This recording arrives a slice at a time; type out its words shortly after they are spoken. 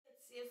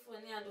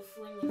the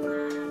phone, the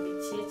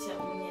church,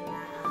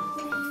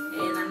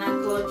 and I'm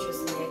gorgeous.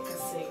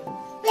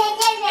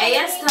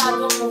 I start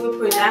movie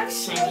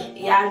production.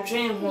 Yeah,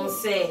 dream won't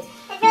say.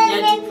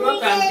 Yeah, the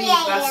program be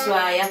that's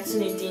why I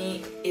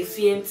actually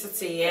Efie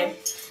Nteteye.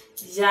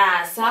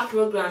 Yeah, sa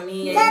program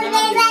here. I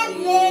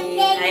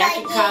have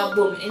to call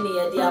boom in the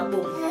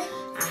boom.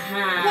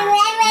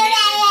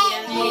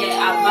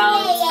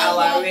 About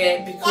our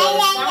red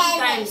because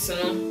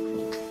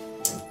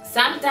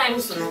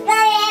sometimes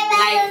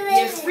like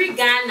the free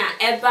Ghana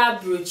ever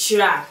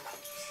brochure.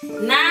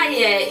 Now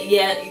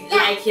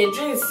like your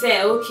dream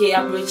say okay,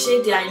 I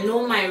brochure I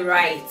know my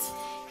rights.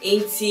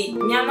 Inti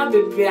nyama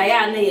bebre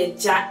aya na ye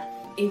ja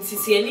inti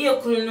se ni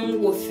ekunu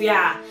wo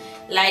fia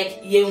like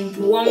ye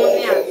mbuwo mo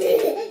ne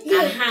ate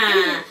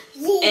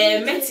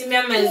metimi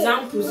am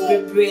examples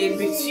bebre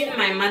between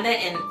my mother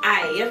and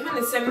I. You want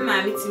to say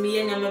my metimi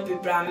ye nyama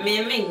bebre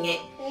menye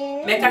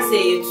make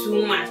say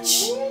too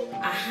much.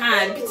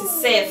 Bit to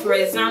say for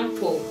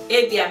example,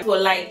 ebia for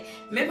like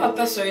me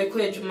papa sorry ko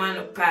adwuma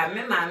no pa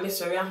me ma me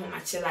sorry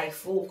ahomache like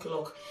 4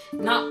 o'clock.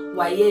 Now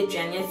why ye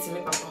aduane ati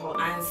me papa ho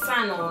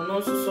ansa na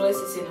no so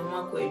asisi ne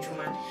ho akọ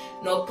adwuma.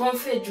 No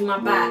ponfe adwuma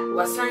ba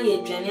wasan ye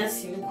aduane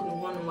asi ne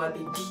kunu ho no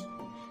wabedi.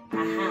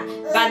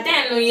 But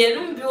then no ye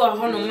no bi wo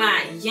ho no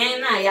ma yen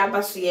na ya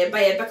baso ye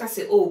ba ye beka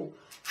say oh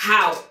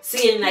how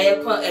say na ye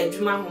ko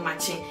adwuma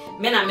ahomache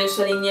me na me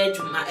sorry nya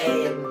adwuma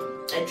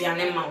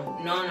aduane ma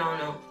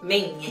no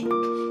menye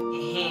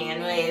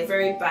no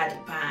very bad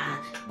pa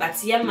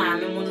but ye ma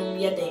me munum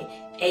ye den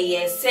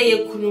say ye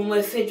kunu mo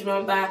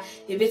afedwuma ba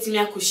ye betimi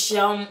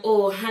akohia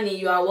oh honey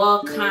you are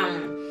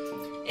welcome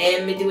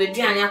me de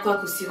aduane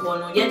akwakosi ho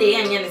no ye de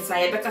ye nya ne sa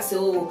ye beka say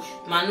oh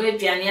manu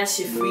aduane a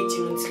she fridge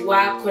nti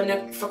wa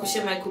connect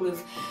fakohia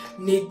microwave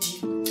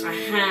nedi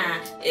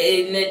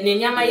ne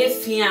nyama ye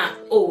fia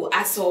oh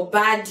aso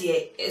bad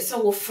ye so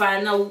wo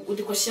fa na wo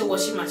de kohia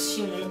washing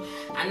machine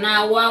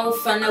ana wa wo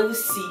fa na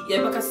wusi ye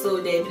beka say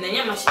oh de na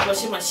nyama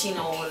washing machine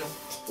na wo no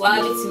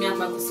wa betimi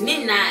akwakosi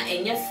ni na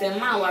enye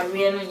fema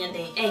aware no nya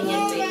den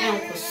enye den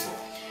enkoso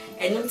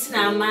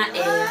enuntina ama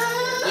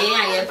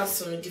ye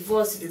baso no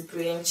divorce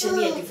bebre enche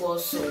ne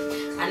divorce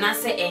ana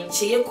se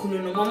enche ye kunu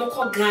no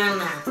momko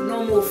Ghana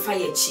no mo fa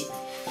ye chi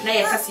na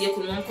ye kase ye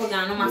kunu momko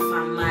Ghana no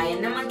mafama ye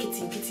na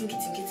marketing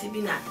kiti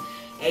bi na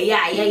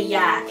ya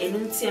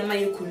enunti ama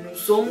ye kunu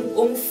so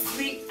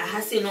free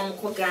ahase no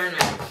momko Ghana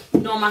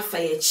no mafa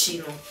ye chi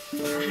no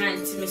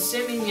nti me so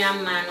me nua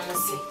ma no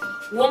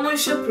se woman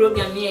show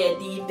program ye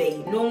di be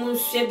no mo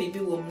hwe bibi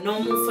wom no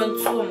mo fa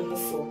ntu wo mo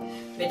fo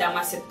me da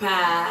ma se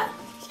pa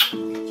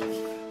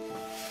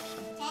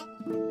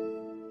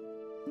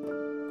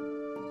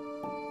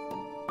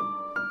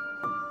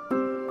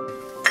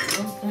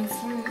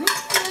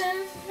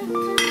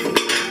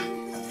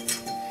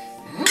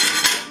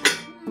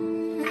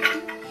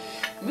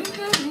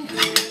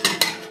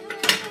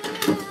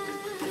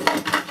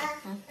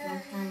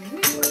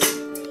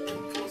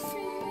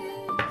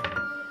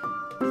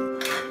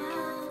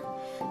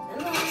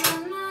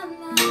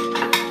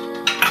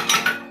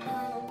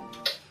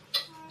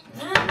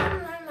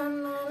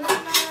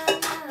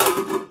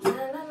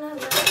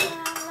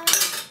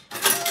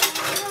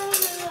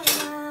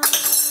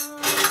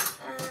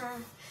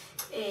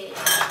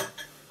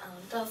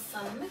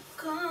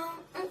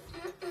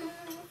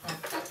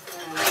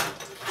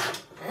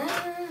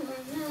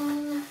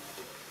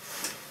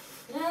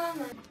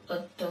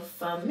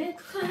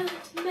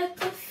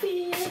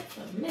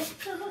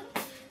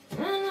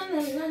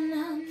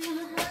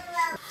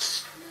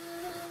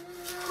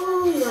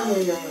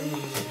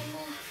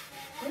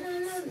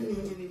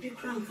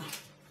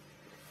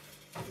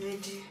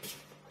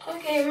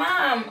Okay,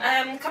 Mom,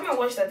 come and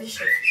wash the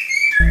dishes.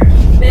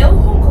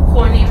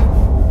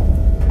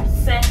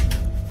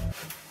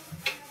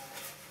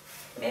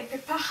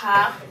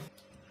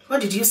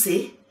 What did you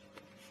say?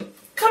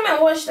 Come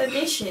and wash the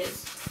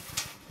dishes.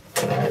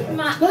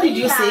 What did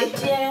you say?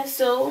 Yeah,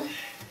 so.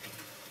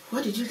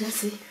 What did you just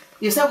say?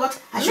 You said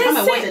what? I should come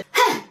and wash it.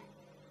 Hey!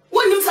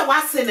 What you say?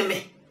 What's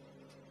enemy?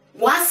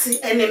 What's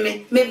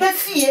enemy? Me be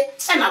fear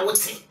and I would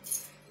say.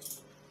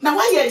 Now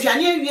why you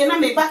are na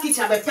me back it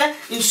abepe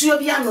nsuo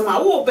bia no ma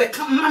wo be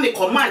come me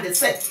command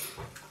say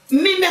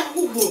me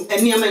huhu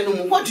eniam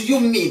no. What do you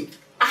mean?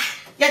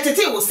 Ya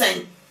tete wo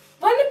say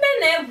one be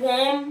na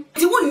ebom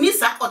ti won ni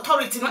sa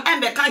authority no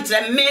embe kan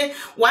kire me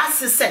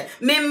wase say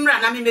me mra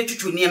na me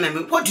metwetwe niam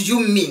me. What do you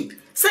mean?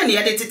 Say na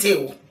ya tete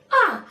wo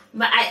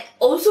but I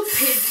also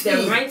paid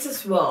the rent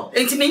as well.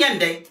 Enti me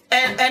nyande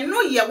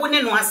no ye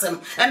woni no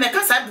asem me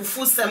kasa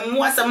dufu sem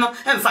mo asem no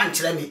emfa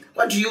nkire me.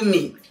 What do you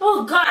mean?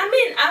 Oh God, I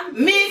mean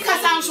I'm me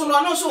kasa nso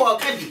no so wo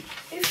ka bi.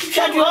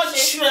 Hwade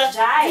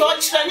o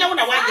chire nya wo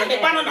na wa ye me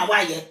ba no na wa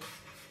ye.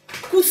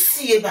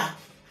 Kusie ba.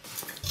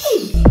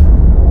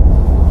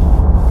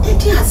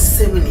 Enti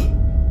asem ni.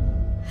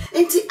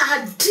 Enti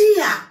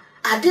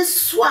ade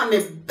so a me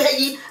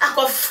bayi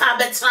akofa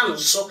betra no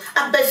so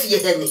abafie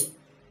he ni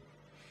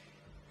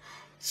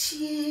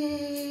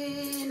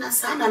na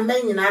sana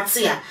menyi na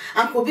atia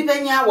anko bi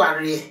benya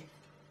aware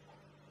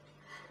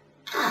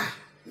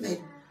me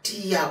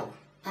dia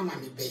Mama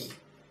me bay.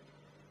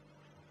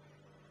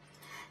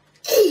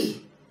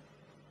 Hey!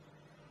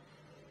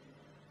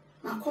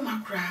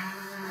 Makoma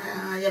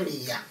cry,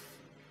 ya.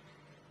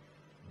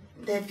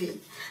 Debbie,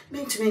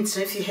 mean to mean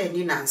if you had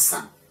in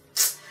answer.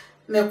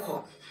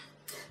 Meko.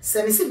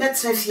 Send me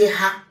better if you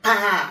ha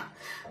pa.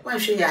 Why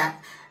should ya?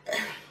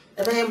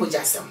 A very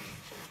mujasam.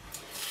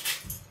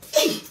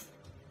 Hey!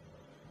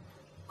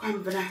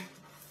 Come, brother.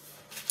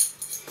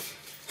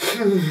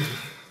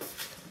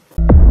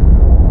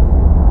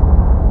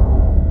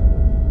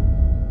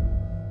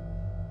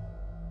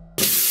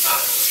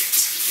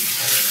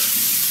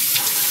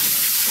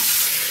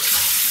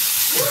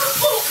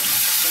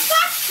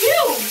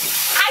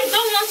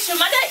 Your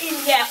mother in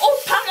here.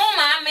 Oh,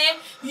 pamo mame.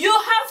 You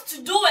have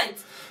to do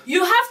it.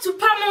 You have to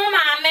pamo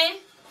mame.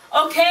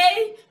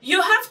 Okay?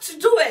 You have to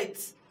do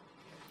it.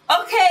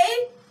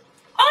 Okay?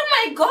 Oh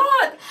my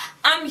God.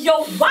 I'm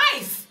your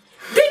wife.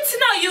 Didn't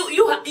know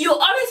you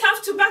always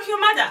have to back your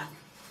mother.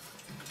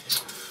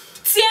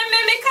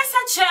 Tieme me kasa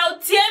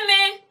child.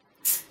 Tieme.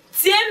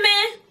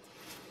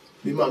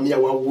 Me mama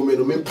wa woman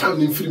no me pam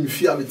ni free me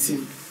fear me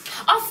team.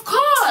 Of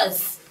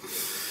course.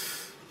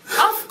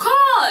 Of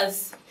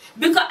course.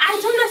 Because I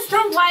don't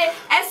understand why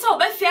Eso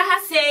Befia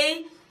has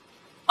say,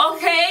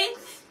 okay,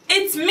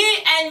 it's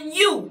me and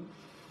you.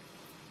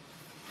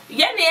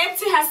 Yeni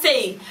Eti has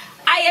say,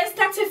 I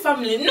started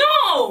family.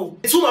 No!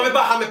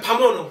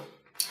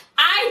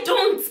 I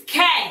don't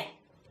care.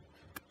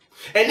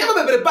 And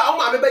never be ba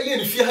o be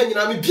yen fie ha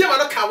nyina me bia ma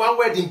no ka one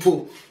wedding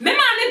po. Me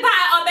ma me ba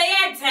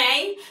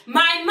obeye.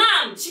 My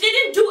mom, she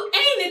didn't do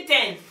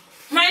anything.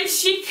 When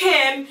she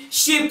came,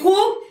 she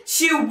cooked,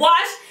 she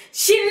washed.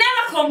 She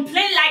never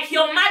complained like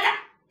your mother.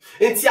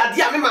 Enti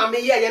ade me mama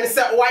ye ye ne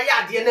se o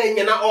ya ade na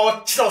nya na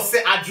o chiro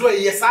se adro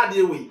ye sa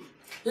de we.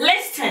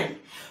 Listen.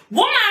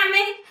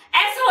 Woman,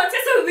 as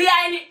we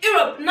are in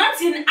Europe,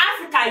 not in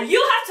Africa.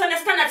 You have to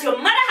understand that your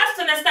mother has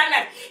to understand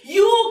that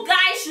you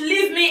guys should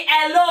leave me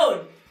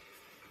alone.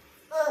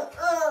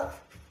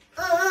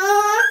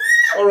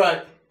 All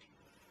right.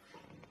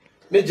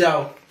 Me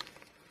jaw.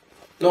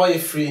 No you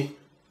free.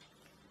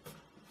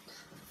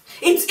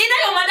 It's either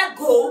your mother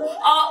go or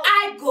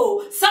I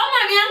go.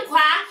 Someone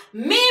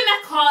me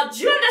call. Do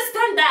you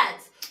understand that?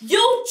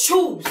 You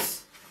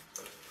choose.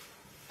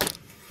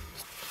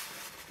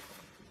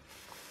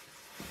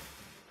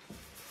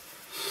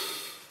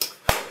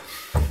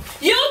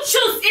 You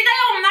choose either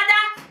your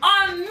mother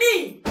or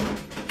me.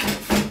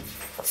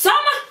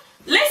 Someone,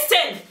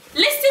 listen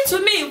to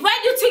me.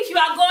 Where do you think you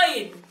are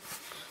going?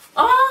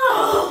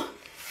 Oh.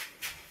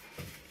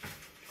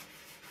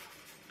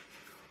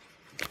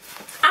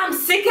 I'm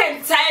sick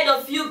and tired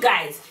of you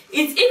guys.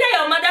 It's either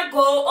your mother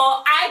go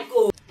or I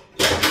go.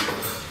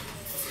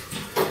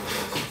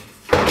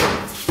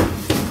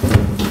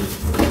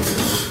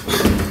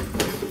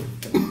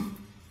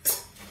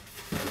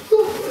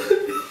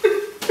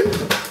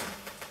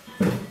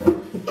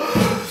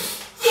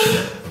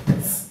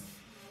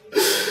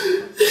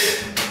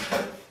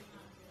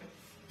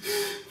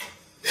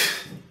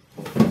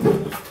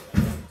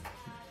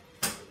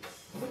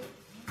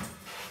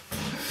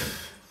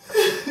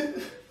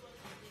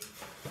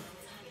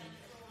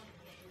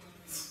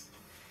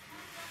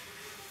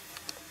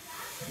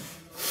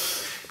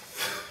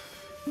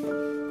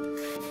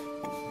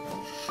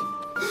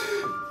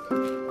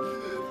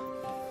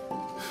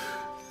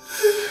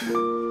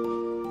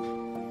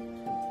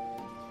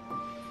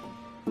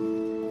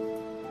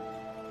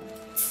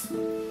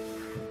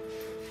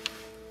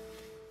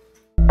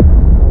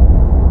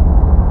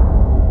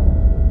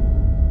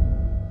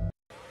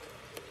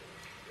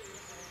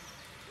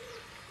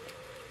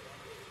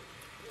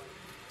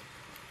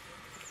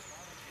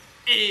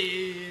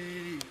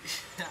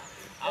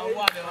 I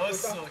want to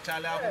also,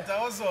 Charlie. I want to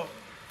also.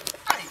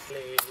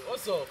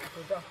 Also.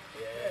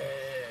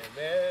 Yeah,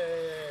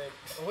 man.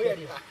 Where are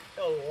you?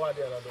 Oh, what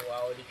the other one?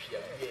 Only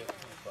here.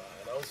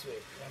 Also.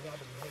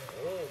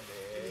 Oh,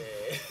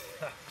 man.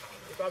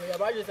 If I'm here,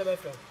 buy you some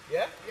film.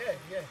 Yeah?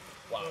 Yeah.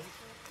 Wow.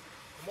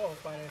 Come on,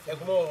 fine.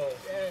 Come on.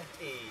 Yeah.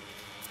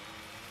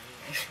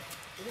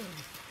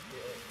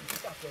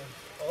 Okay.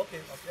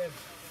 Okay.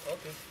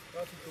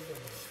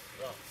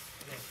 Wow.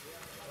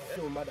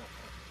 Your mother.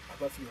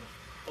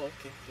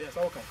 Okay. Yes.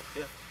 Okay.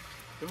 Yeah.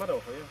 Your mother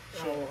over here.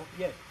 Sure.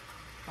 Yeah.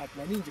 But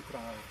Naninji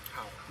crowd.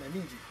 How?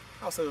 Naninji.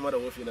 How say your mother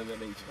over here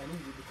Naninji?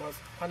 Naninji because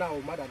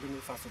our mother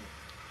didn't fasten.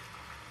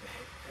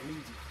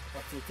 Naninji.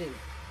 What's the thing?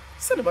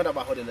 Say the mother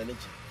about her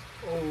Naninji.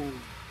 Oh,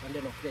 and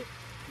then okay.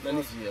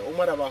 Naninji. Oh,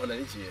 mother about her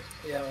Naninji.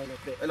 Yeah,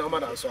 okay. And our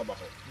mother also about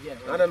her. Yeah.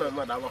 I don't know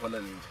mother about her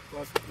Naninji.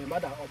 Because the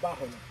mother about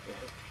her.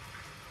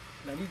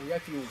 Naninji, you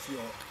actually see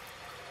her.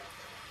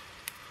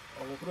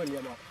 Or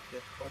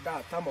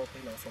that time of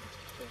pain or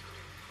something.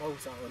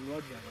 Also, on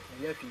your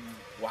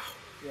wow.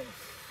 Yes.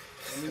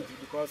 I need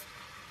because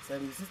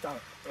some sister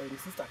or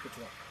sister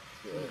Ketua.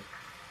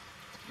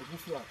 The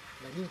Buffalo,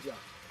 Ninja.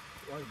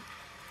 One.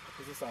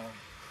 This is a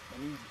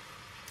Ninja.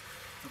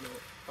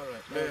 All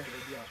right.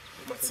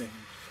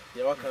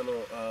 Yeah, what kind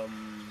of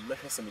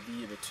make some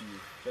idea to you?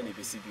 Then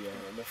you see be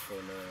my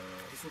phone.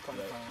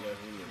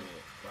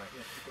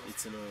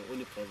 It's no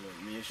only problem.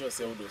 Me sure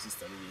say all those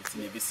system. It's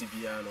maybe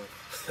CBR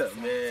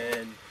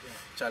man.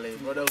 Charlie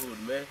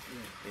brotherhood man.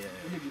 Yeah.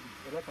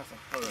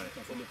 All right.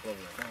 Only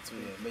problem. That's why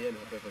me and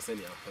my person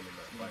here coming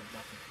now.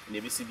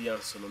 Maybe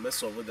CBR so no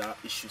mess over that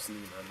issues ni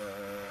and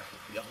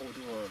you hold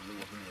on no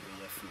me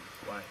free.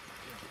 Why?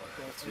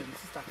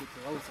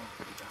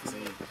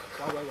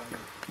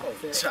 Oh,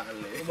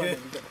 Charlie.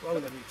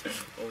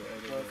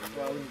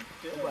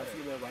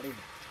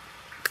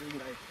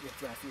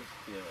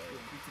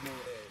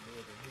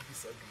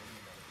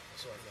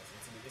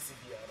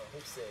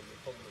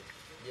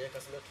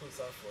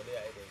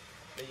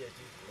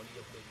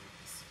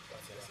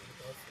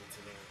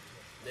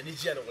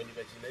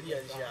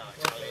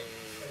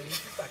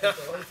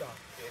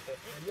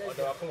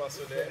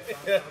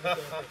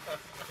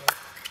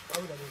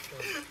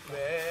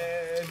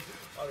 Man,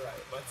 all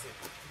right,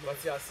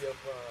 Matthias,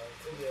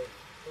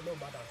 no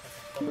matter.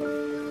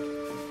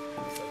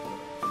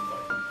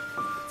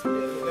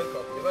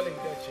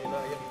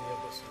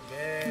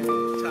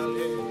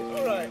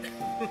 All right.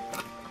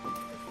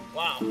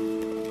 Wow,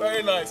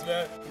 very nice,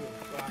 man.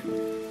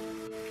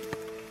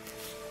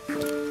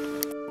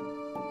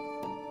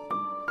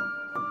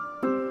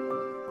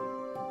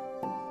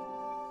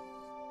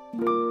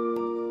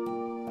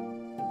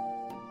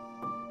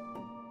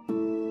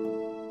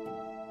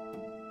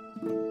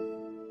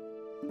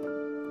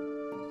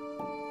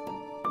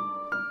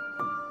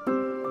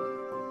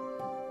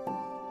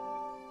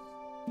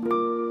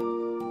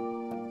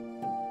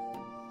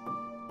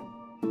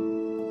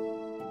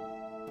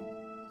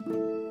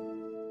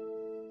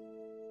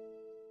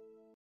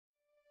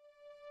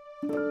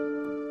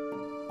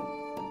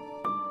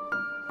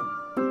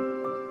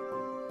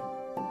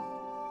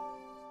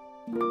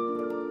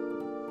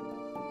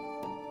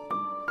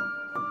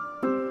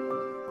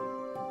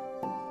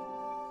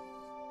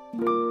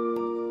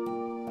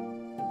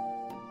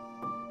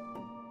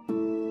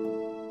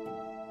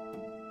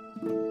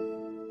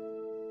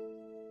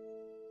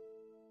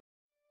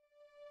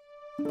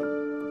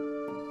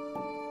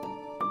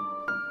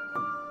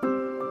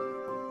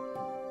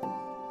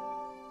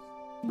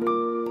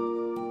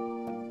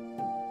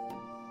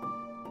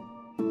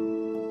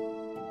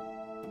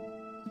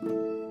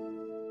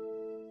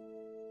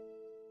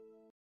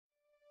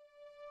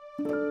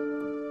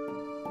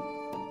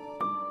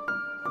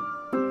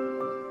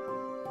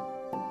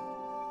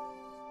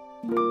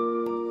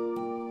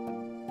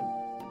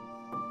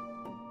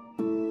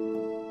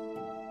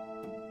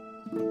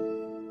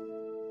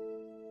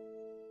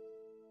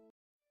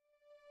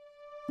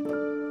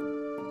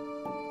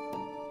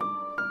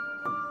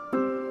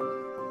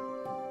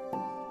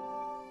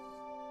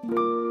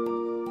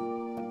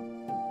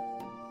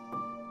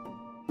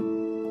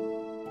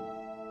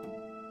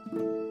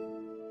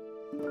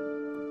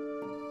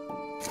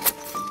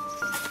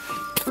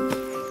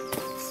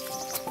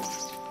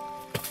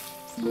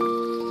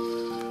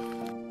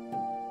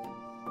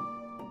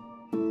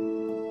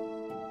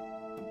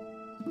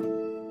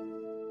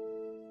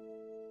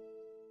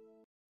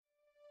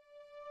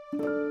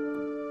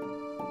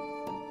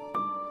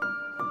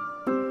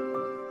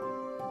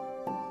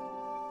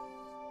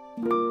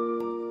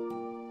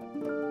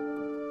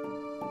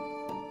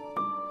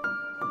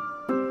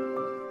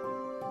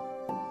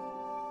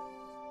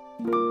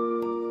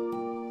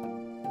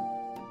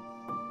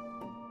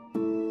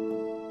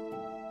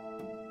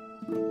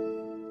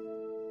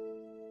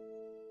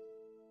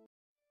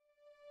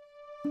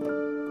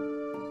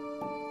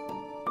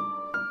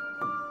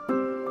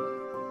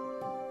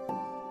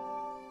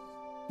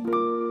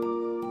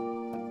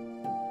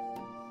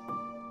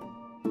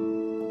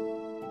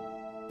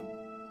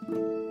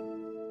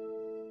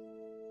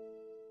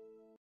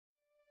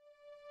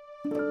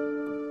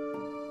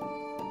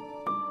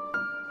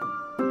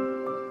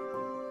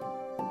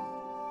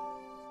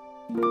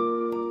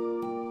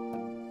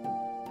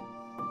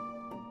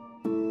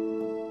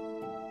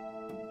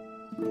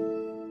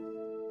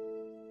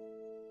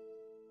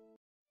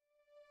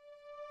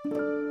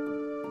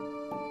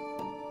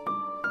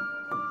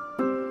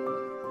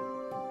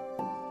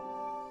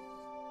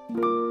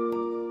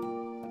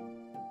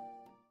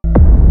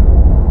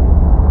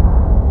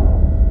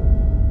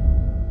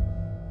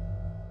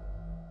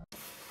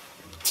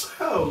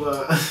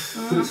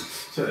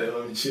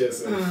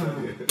 Cheers.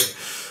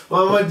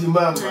 Mama di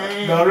mama,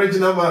 the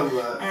original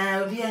mama.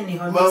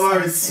 Mama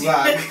is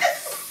swag.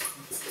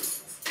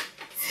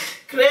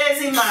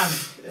 Crazy man.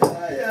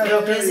 Yeah,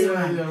 you're crazy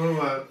man. Yeah,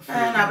 mama.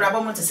 Na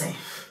brabo mo to say.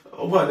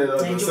 Oh, but then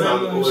I'm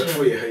saying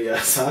for you here.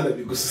 Sana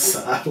because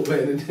sa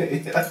when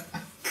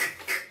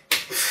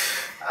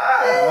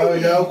oh,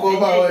 yeah,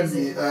 come on.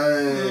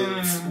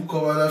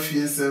 Come on, a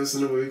few cents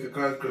no we can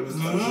crack crabs.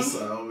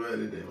 Sa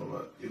already there,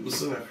 mama. It was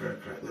so na crack.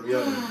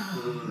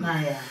 Nah,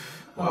 yeah.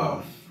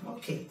 Wow.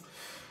 Okay.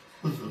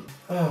 Oh,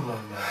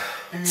 mama.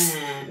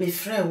 Me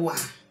frɛ wa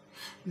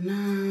na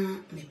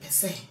me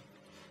pese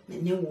me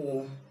ne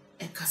wo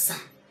e kasa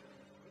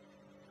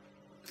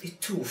e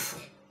tufu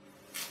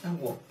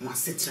ɛwɔ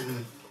masetra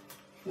no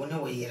wo ne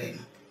wo yere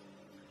no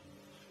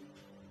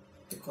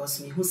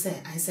because me who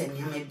say I say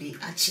nyama bi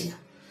achia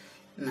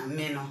na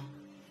me no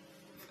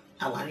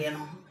aware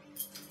no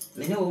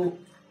me ne wo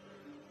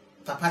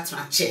papa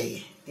tra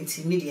cheye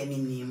nti media me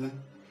nimu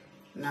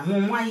na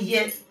mo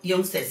aye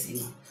youngsters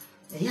no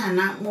ya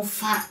na mo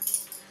fa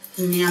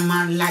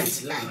nyama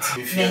light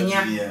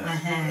menya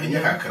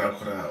enya kakra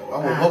kra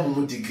wo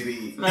mu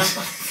degree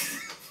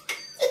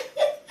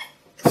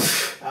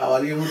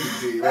awale mu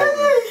degree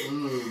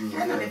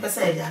na me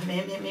pesa ya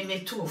me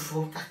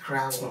tufo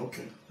kakra wo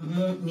okay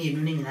mo me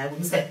no nyina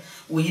wo say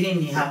wo yire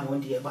ni ha mo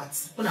de but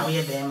kuna wo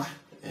ye bema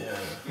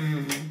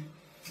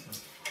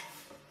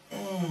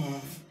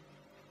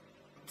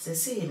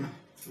se no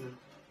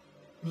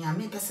ni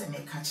ame pesa me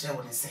ka kire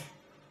wo ne se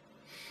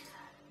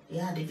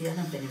ya de bia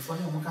na benefo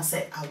ne mo ka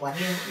se aware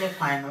ne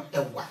kwan no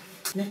ewa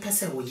ne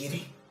pesa wo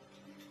yire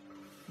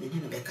ne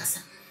ne be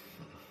kasa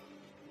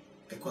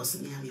because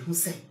ni ame hu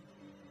say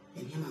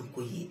eni ma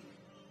ko yi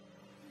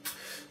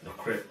no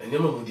correct eni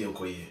ma mu de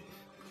ko yi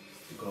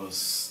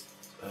because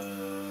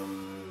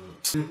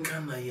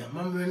Ghana ya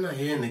mamre na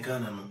ye ne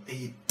Ghana no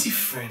e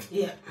different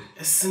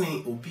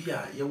esene obi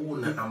a ye wo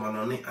na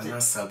amanone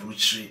anasa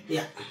bruchiri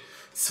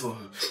so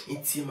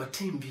inti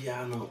matem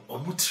bia no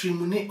omutri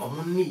mu ne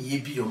omonne ye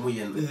bi omo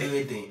ye no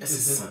e den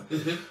esesa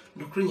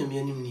no kronya me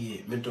anim ni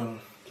ye medon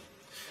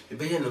e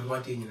be ye ne ho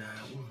ade nyina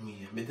wo hu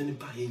ye me de ne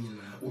ba ye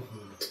nyina wo hu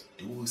no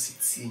de wo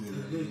siti nyina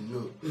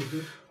no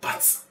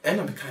but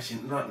ena be catch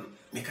no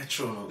me catch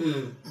no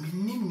me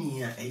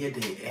nimi a ye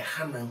den e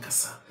hanan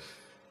kasa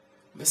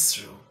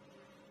mesro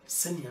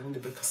sani ane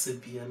be kasa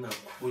bia na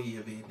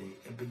koye be ne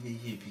e be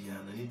ye bia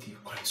na ne di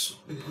kwan so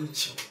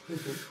bonche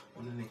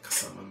ono ne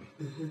kasa mame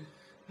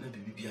na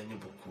bibi bia nye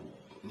boko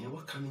ne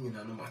waka ne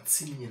nyina no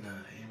mate ne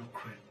nyina e no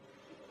kre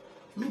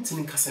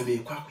mintini kasa me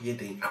kwa koye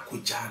den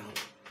akoja no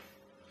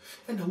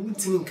e na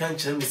wuntini nka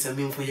nkyere me se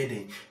me nkoye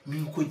den me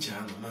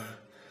nkoja no ma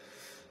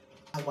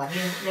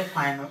aware ne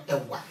kwan no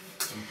ewa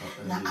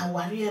na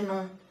aware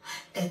no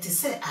eti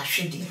se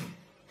ahwede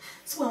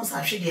so won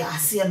sa ahwede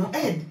ase no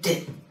e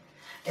de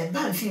e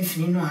ba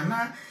mfimfini no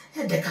ana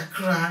e de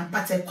kakra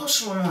but e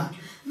kosoro no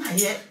na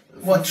ye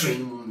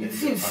watering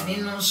mfimfini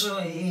no so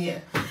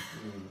e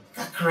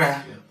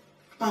kakra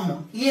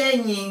paho ye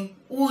nyin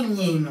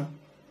unyin no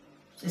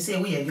say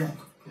we are young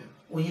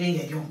we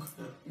are young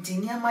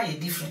ntinyama ye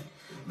different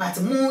but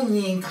mu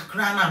nyin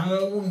kakra na mu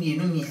wo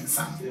mienu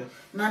miensa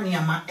na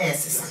niama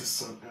esesa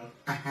so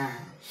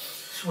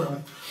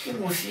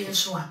wo fi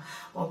so a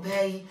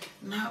obey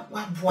na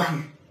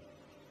waboa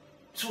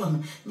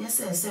so nye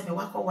se be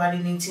wakoware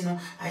nti no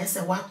ayese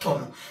wato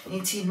no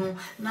nti no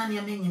na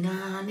niama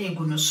nyina na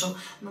egu no so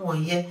na wo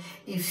ye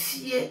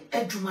efie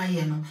adwuma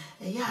ye no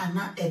ya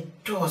na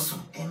edoso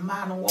e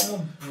ma no wo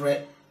mo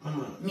bre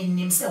mama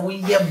minim se wo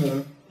ye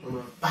mo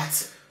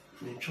but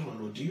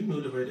do you know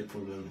where the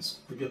problem is?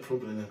 Could be a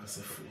problem like a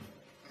free.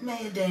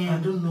 I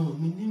don't know.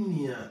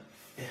 Minimia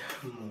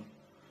no.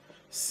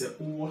 Se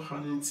o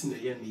Huntington a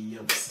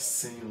year was the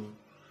same.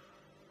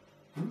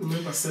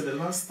 Remember said the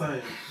last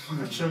time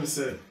I actually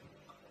said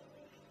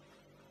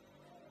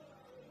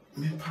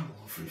me pam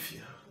free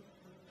fear.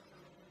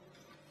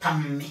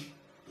 Pam me.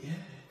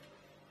 Yeah.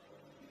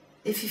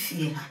 If you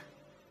fear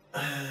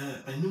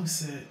I know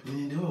sir,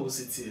 me the was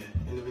it here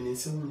and the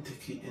minister won't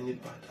take any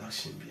bad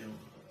action beyond.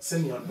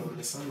 Send you out on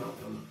the sun out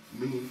on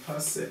meaning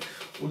pass it,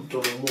 would do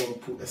more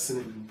put a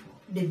cinnamon pool.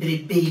 The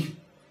baby.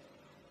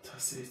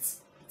 That's it.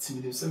 It's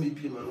me, some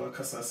be my work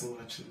assassin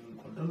actually.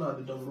 I don't know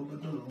the dog,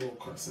 but don't know more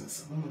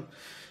crossings. Mamma,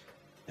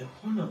 a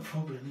one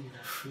problem in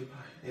a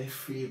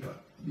free bar.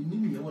 You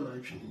need me one I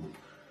dream.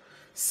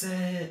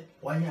 Say,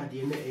 why are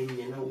the end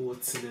and now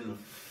what's in them?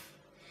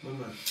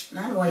 Mamma,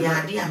 now why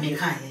are the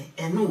American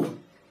and no.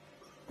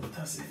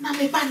 That's it. Now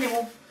me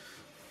panel.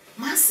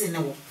 Massy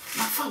no,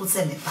 my father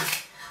send me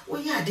back.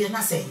 We are dear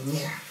na say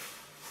near.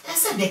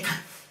 Esa beka.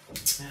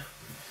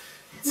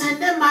 Na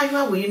dem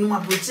mayo we no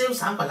abroche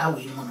sampala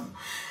we no no.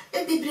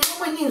 E bibire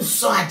mo mani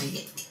nso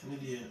ade. Ne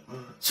de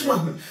so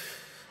ho.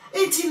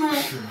 Enti no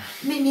me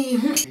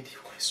hu. Ne de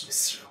kwaso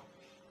misro.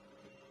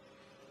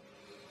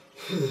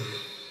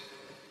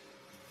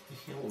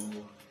 Ihe wo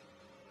mo.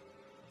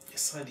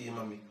 Yesa de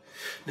mami.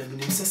 Na me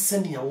nim se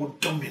sani a wo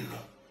dom no.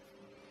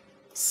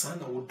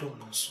 Sana wo dom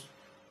no so.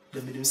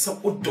 Na me nim se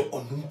wo do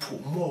onumpo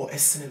mo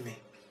esene me.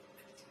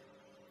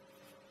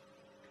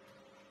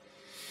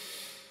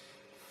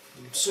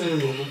 So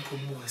don't put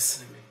more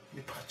cinema,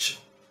 me patch.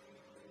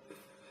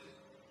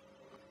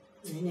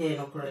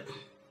 No correct.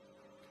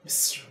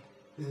 Mr.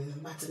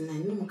 But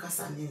no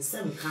casa in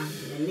some kind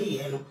of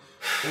no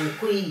and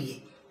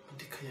quay.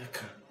 The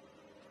Kayaka.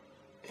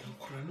 And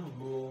Corano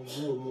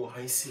more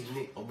I see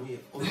me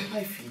or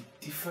life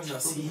different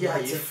as yeah,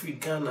 you're free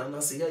Ghana and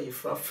as yeah, you're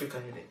for Africa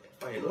in it.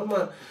 By no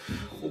man,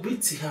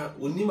 obiti her,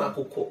 Unima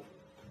Coco.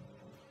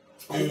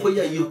 Oh,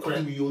 yeah, you call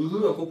me, you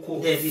know a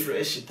cocoa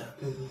fresh.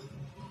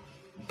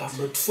 But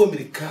not for me,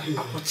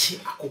 apochi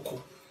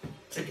akoko.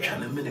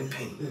 Trying a minute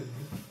pain.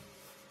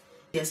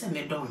 Yes, I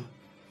made done.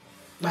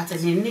 but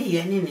an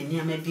any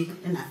maybe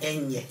and a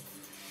enye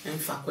and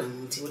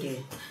faquem till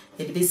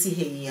the busy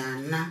here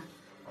na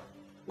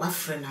what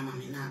friend am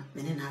I na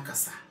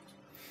menacasa.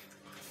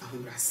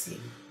 I see.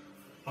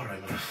 All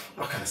right, man.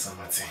 What kind of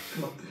something?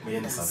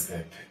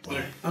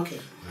 Okay.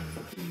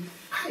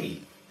 Hi.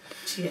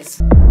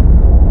 Cheers.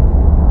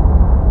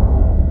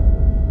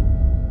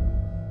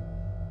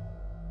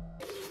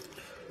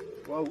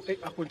 Wow,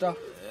 Akunta.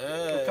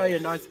 Okay,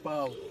 nice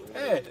power.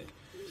 Hey,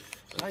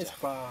 nice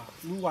power.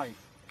 New wine.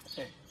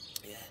 Hey.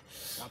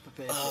 Yeah.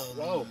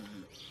 Wow.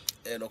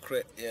 No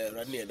credit, yeah,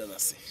 Radney and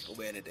Danasi,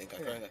 obey anything, a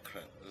crank,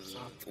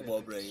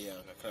 Ubobray,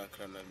 a crank,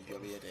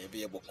 and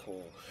be able to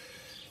call.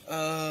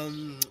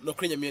 No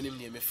crane me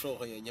near me,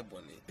 floor here in your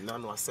bonnet.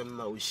 None was sent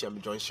now with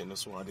Sham Junction,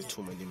 so are the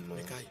 2 men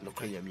no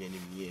crane me any.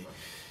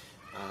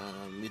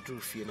 We drew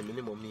fear a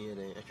minimum here and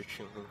a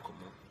home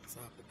come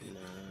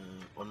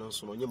on.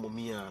 Also, no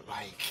mumia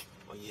like,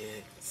 oh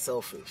yeah,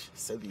 selfish,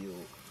 said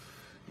you.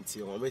 It's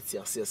your mate,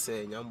 I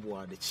say,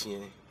 Yamboa the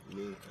chain,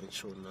 me and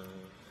show now.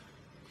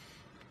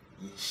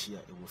 Share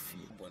it will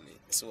feel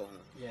bonnet. So,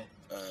 yeah,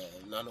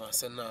 none of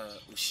us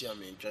share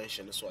me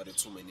junction, so are the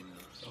 2 men in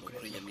the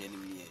crane me any.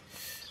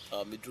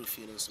 Me drew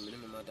feelings,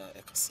 minimum mother,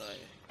 a Kasai,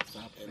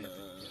 and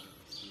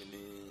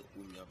many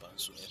Umia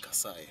Banso, a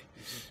Kasai.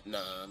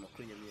 Na no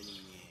crane me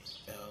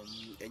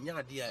any. And your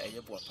idea, a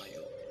yabua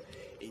pile.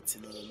 It's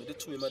no middle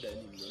to me, mother,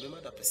 and no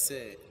matter per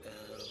se,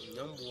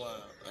 Yamboa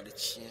at the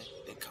chair,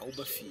 and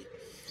Kauba fee.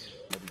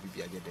 Maybe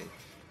be a day.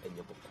 And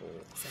your book,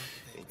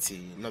 it's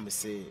number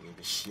say,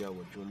 maybe share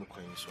with Juma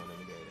coins on a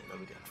day, and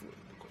I'm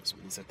because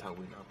it's a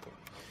town up.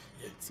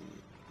 It's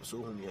so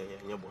whom you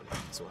are your body,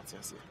 so what's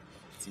your say?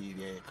 See,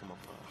 come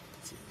up,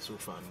 so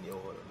fun, your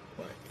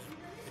why?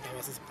 That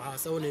was his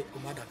past only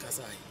Umada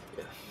Kasai.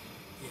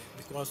 Yeah,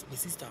 because my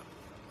sister,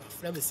 my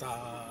friend is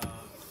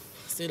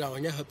still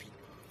on your happy.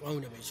 One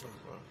would make sure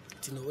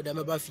to know them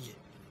about fear.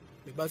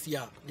 The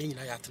Buffia, then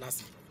I at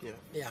Nasi. Yeah,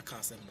 they are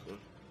casting.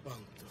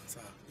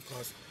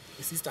 Because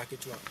the sister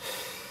get to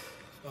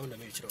I want to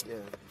make sure. Yeah,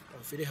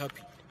 I'm very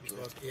happy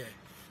because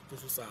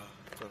this was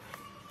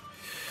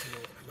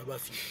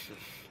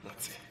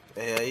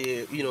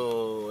you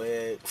know,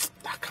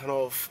 that kind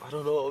of, I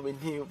don't know, I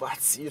mean,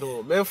 but you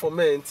know, men for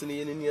men,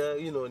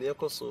 you know, the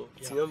echo.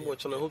 I'm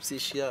watching. I hope she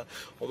share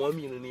or 1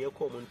 million near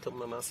common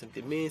term and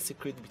the main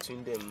secret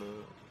between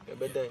them.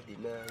 Better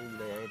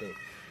than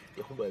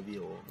your home baby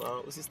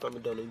or sister me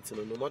done into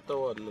no matter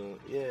what, no,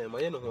 yeah,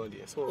 my own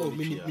idea. So,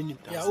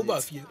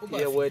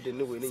 yeah, where the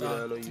new winning,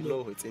 you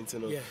know, it's into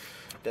no.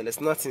 There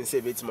is nothing say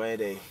it's my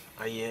day.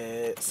 I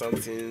hear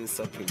something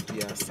separate,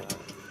 yes,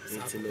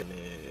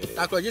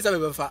 I could just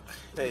have a fat.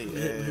 Hey,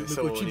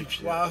 so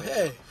wow,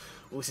 hey.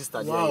 Who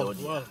sister, wow,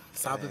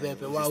 Sabe,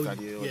 wow,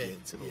 yeah,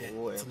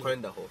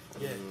 kind of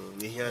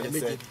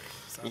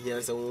he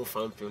has a own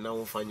fan,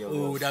 now find your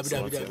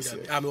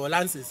I'm all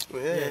Lances.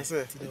 Yes,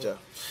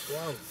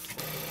 wow.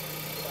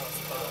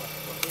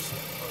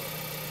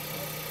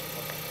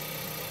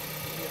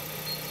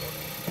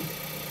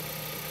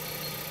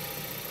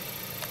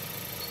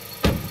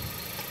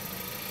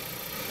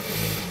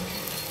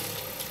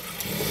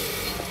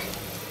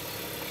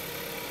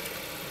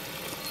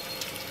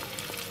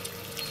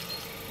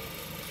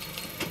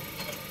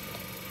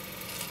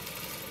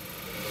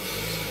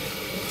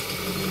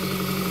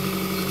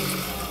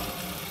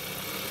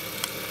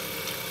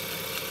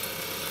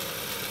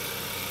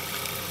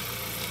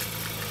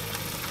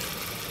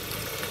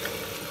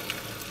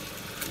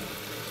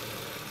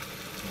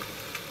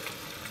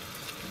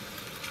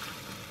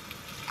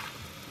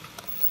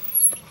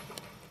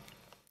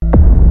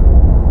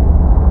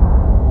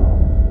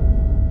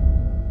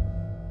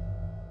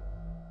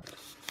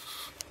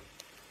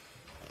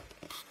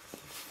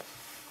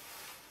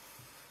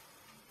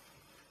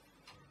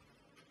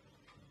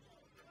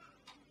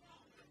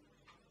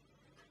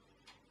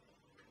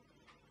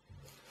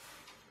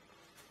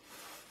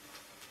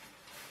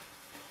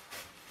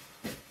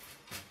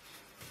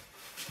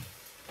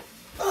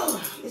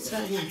 It's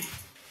right.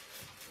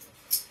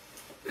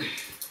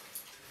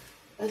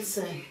 Let's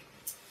say.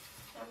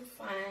 I'm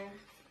fine.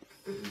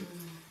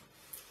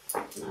 I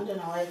don't know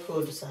why I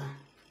called, sir.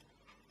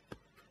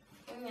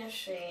 I'm not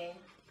sure.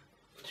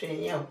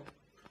 Train you.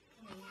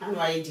 And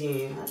why do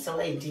you? That's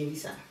why I do,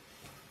 sir.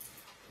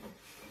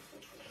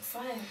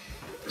 Fine.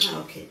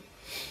 Okay.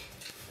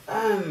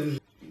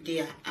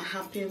 Dear, I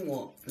happy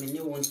what me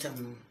no want to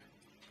know.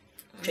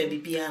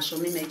 Trebibia, so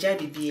me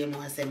Jabi be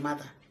as a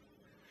mother.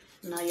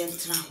 Na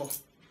yentra ho.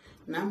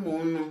 Na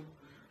mo no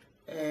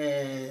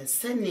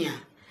senia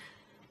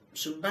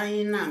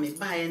suban na me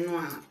bae no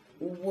a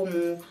wo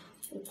mu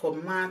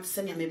ukoma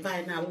senia me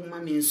bae na wo ma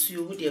me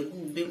nsuo wo de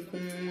agu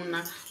benkum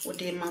na wo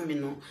de ma me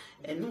no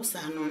no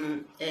sa no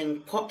no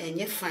enko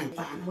enye fan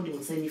pa na wo de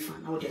senia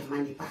fan na wo de ma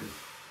ni pa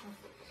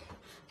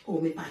o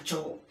me pa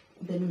cho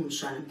be no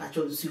nsuo na pa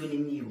cho nsuo ni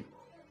ni o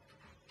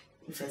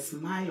if a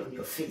smile on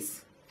your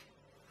face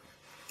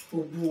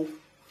obuo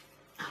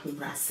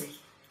ahobrase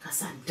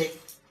kasa de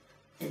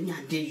enya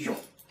de yo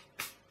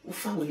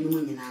ufa we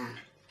no nyina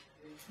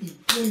bi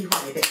ni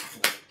ho be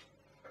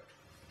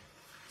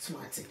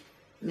Smarty.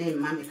 Me,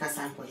 Mammy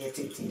Cassan for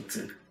getting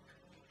tintin.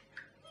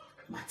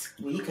 But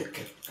we could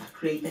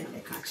create them a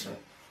culture.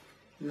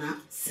 Not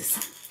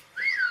sister.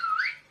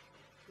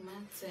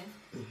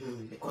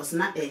 Because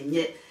not a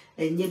yet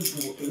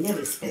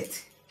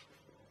respect.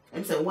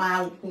 And so,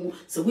 wow,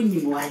 so we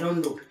knew I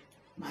don't know.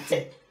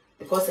 But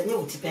because I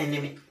know depend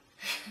on me.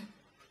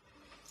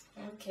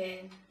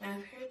 Okay,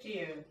 I've heard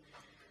you.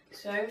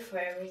 Sorry for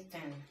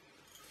everything.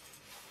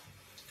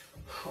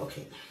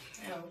 Okay.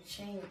 I'll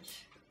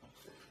change.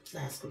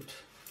 That's good.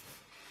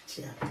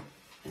 Yeah.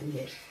 And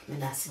yeah,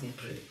 and that's me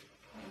pray.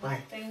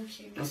 Why? Thank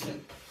you. Okay.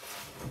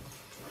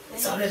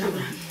 Sorry,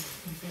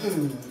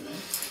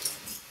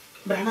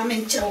 but I'm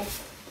in chow.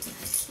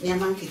 Your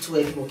monkey to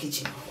a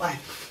kitchen. Why?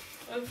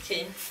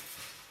 Okay.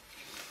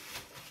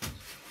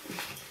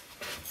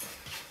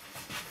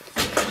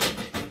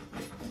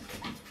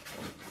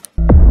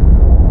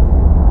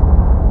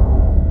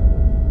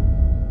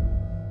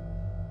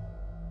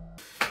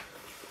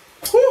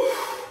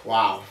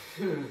 Wow.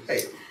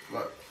 Hey,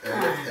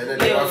 and then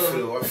they are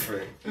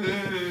free.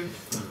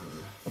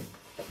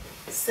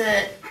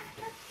 Sir.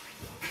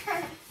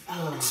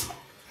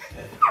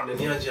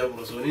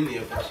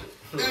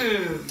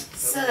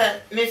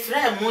 Sir, me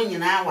friend Moon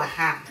in our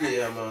ha.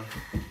 Yeah, ma.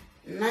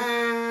 Na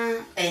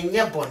and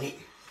your bonnet.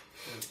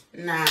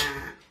 Na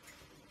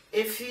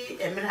Efie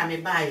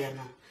Nteteye buy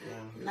no.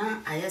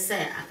 Na I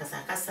say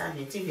akasakasa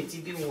me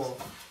TV war.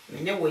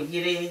 Me ne wo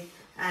yire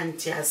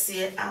anti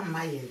ase ama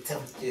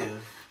yentam. Yeah.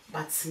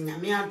 But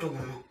nyame adom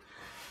no.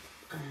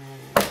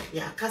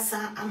 Ya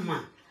kasa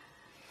ama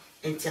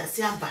anti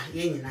ase aba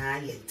ye nyina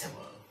yentam.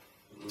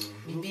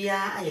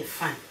 Bibia aye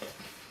fine.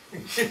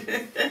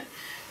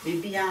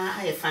 Bibia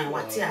aye fine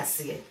wati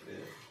ase.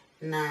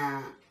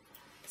 Na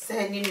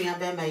say ni nua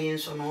be ma yen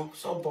so no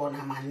so born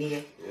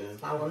amane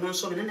ba wono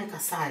so me ne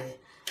kasaye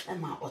e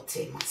ma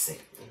ote mase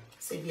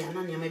se bia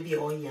na nyama bia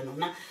oye no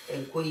na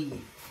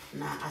enkoyi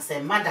na ase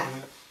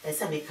madam e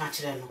se me ka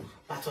kire no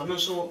but ono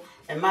so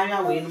e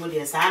maria we no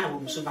de sa na wo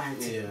msu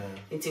banti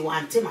nti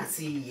wante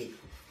mase yi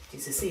ti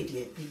se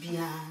de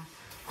bibia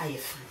aye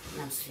fine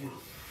na so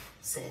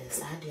se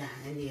sa dia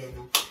ene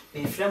no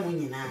me fra mu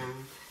nyina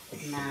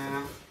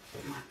na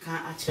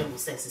maka a kire mo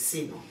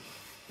se no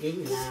ye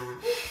nyina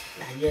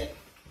na ye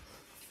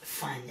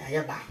fine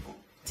ya ba ko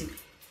ti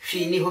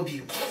hwe ni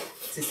hobi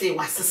se se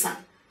wasesa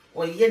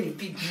o ye ni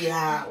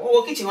bibia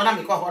o kitchen wona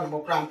me ko ho no mo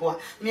kra mpo a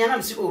me ana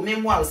me si o me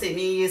mo a se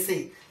me ye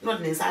se no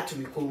de nsa to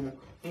me ko mu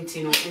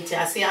nti no nti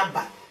ase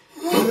aba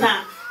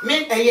na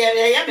me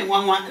ye me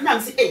nwanwa na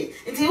me si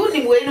nti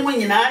woni mo eni mo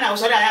nyina na wo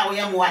so da ya wo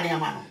ye mo wa ne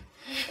ama no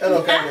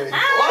Hello, Kanye.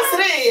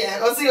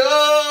 o si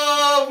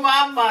oh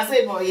mama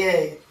say no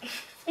ye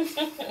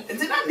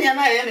nti na me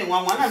na ye me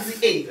nwanwa na me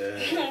si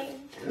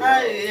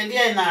na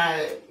dia na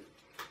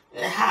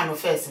no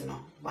first no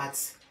but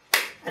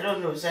I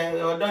don't know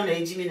say or don't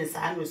age minutes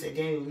I know say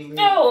then you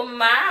oh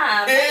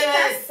ma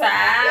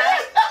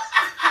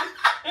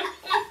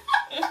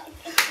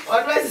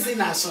always see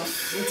na so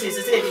it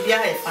is say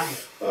bibia e fine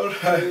All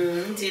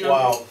right.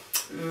 Wow.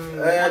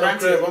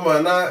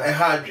 Mama na a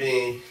hard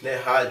dream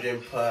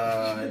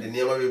pa the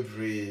never be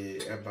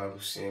brave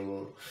about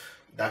saying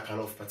that kind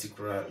of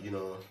particular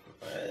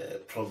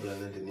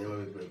problem and the never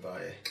be brave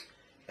by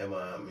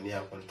Emma many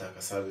a contact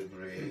as I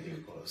brave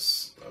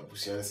because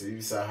Abusiana says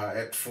you saw her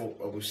at four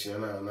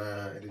Abusiana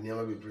na the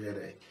never be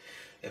brave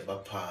ever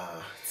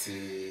pa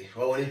see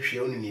what if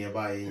you only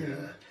nearby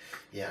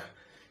yeah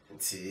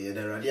nti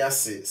the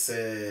radiasi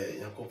say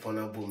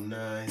yakopona boom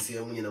na see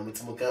amunyi na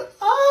mutimuka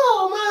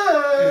oh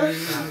man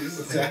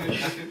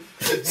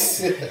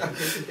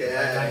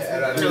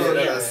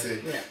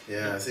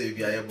yeah say you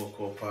be able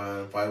to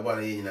pa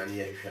one yin na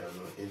near hwe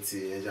no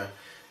nti eja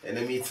and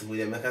the meeting with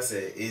Emeka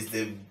say is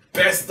the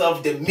best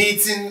of the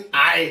meeting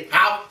I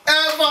have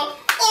ever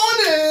on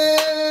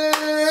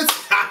it.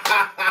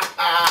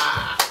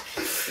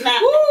 Now,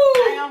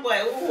 I am boy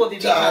who will be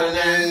big. So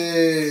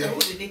who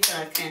will be big?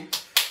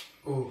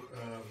 Oh,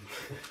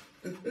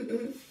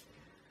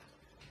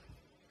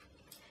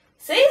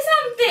 say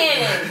something.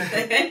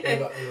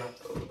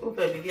 Oh,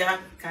 baby, I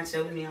can't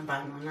show me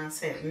about no. I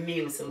said,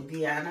 me so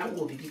be an I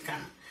will be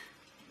can.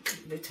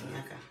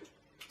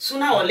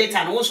 Sooner or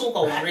later, no so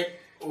go worry.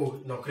 oh,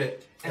 no,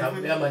 correct.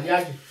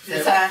 Enenrgy.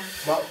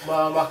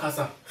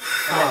 Makasa.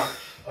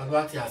 On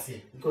what you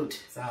say. Good.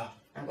 Sir,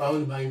 I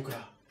won't buy you.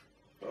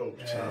 Oh,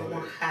 child.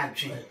 Hard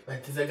dream. But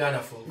it's a Ghana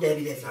for.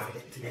 Debbie.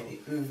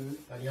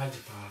 Enenrgy.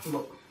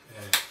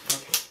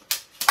 Okay.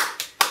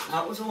 I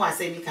also want to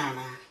say,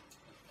 Mikana.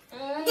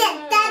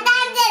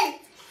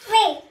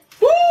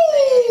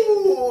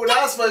 Woo!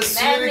 That's my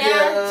sweet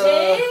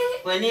girl.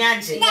 When you are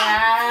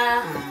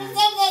Yeah.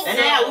 and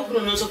I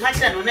will not so catch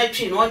that on that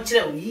tree, no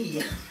chill.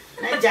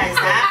 I just I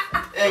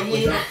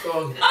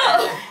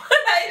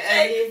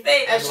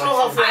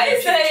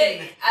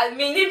say, I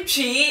mean,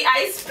 tree,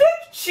 I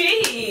speak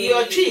tree.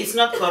 Your tree is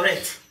not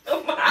correct.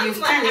 You've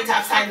turned it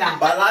upside down.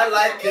 But I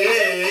like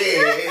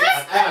it.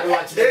 I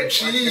watch The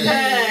tree.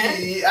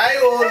 I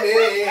own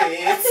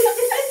it.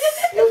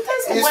 You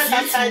turn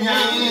upside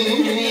down.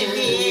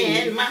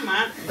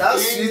 That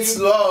sweet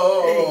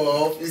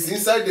love is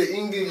inside the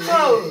English.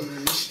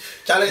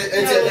 Charlie,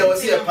 and there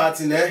was a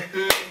party, ne?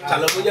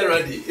 Charlie, when you're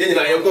ready, you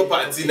go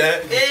party,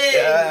 ne?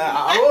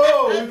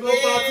 Oh, we go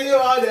party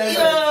all day.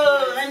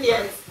 Oh, and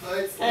yes.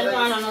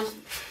 No.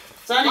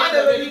 So now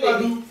the baby.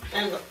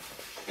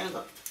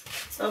 Go.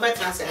 So back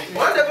to answer.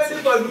 What the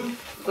baby do?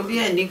 Go be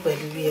a nick with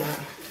the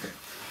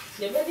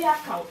baby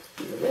account.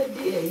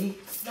 baby.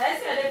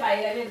 That's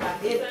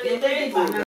the baby.